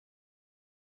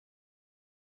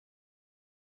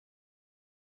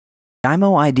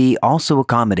DYMO ID also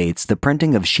accommodates the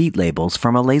printing of sheet labels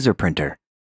from a laser printer.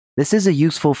 This is a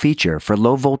useful feature for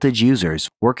low-voltage users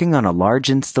working on a large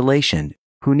installation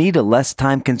who need a less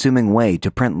time-consuming way to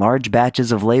print large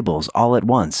batches of labels all at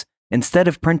once, instead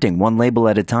of printing one label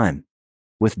at a time.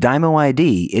 With DYMO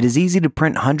ID, it is easy to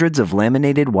print hundreds of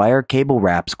laminated wire cable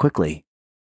wraps quickly.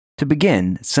 To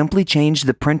begin, simply change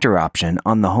the printer option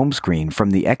on the home screen from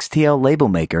the XTL label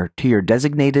maker to your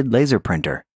designated laser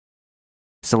printer.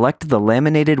 Select the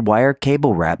laminated wire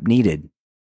cable wrap needed.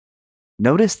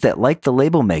 Notice that, like the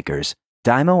label makers,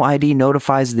 DYMO ID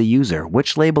notifies the user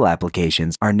which label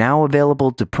applications are now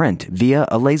available to print via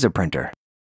a laser printer.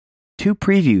 Two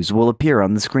previews will appear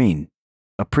on the screen: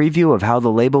 a preview of how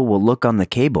the label will look on the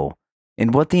cable,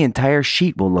 and what the entire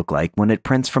sheet will look like when it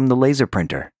prints from the laser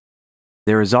printer.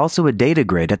 There is also a data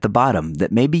grid at the bottom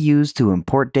that may be used to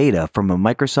import data from a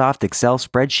Microsoft Excel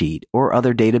spreadsheet or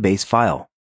other database file.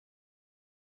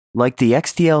 Like the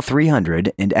XTL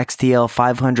 300 and XTL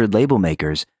 500 label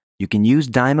makers, you can use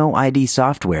DYMO ID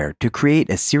software to create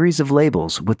a series of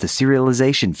labels with the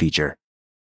serialization feature.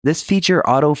 This feature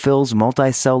autofills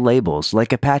multi-cell labels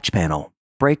like a patch panel,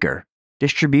 breaker,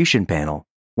 distribution panel,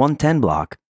 110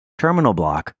 block, terminal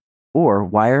block, or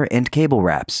wire and cable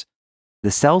wraps.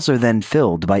 The cells are then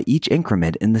filled by each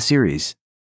increment in the series.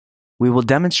 We will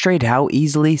demonstrate how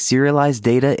easily serialize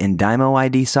data in DYMO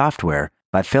ID software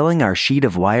by filling our sheet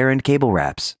of wire and cable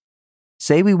wraps.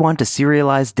 Say we want to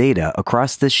serialize data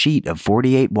across this sheet of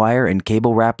 48 wire and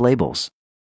cable wrap labels.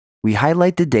 We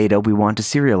highlight the data we want to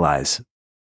serialize.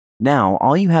 Now,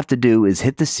 all you have to do is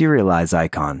hit the Serialize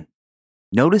icon.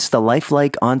 Notice the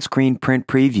lifelike on-screen print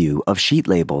preview of sheet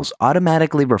labels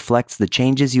automatically reflects the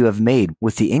changes you have made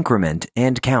with the increment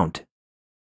and count.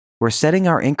 We're setting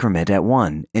our increment at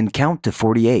 1 and count to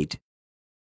 48.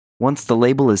 Once the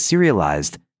label is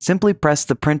serialized, simply press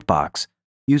the print box.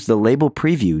 Use the label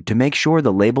preview to make sure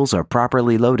the labels are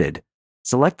properly loaded.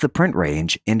 Select the print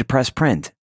range and press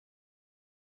print.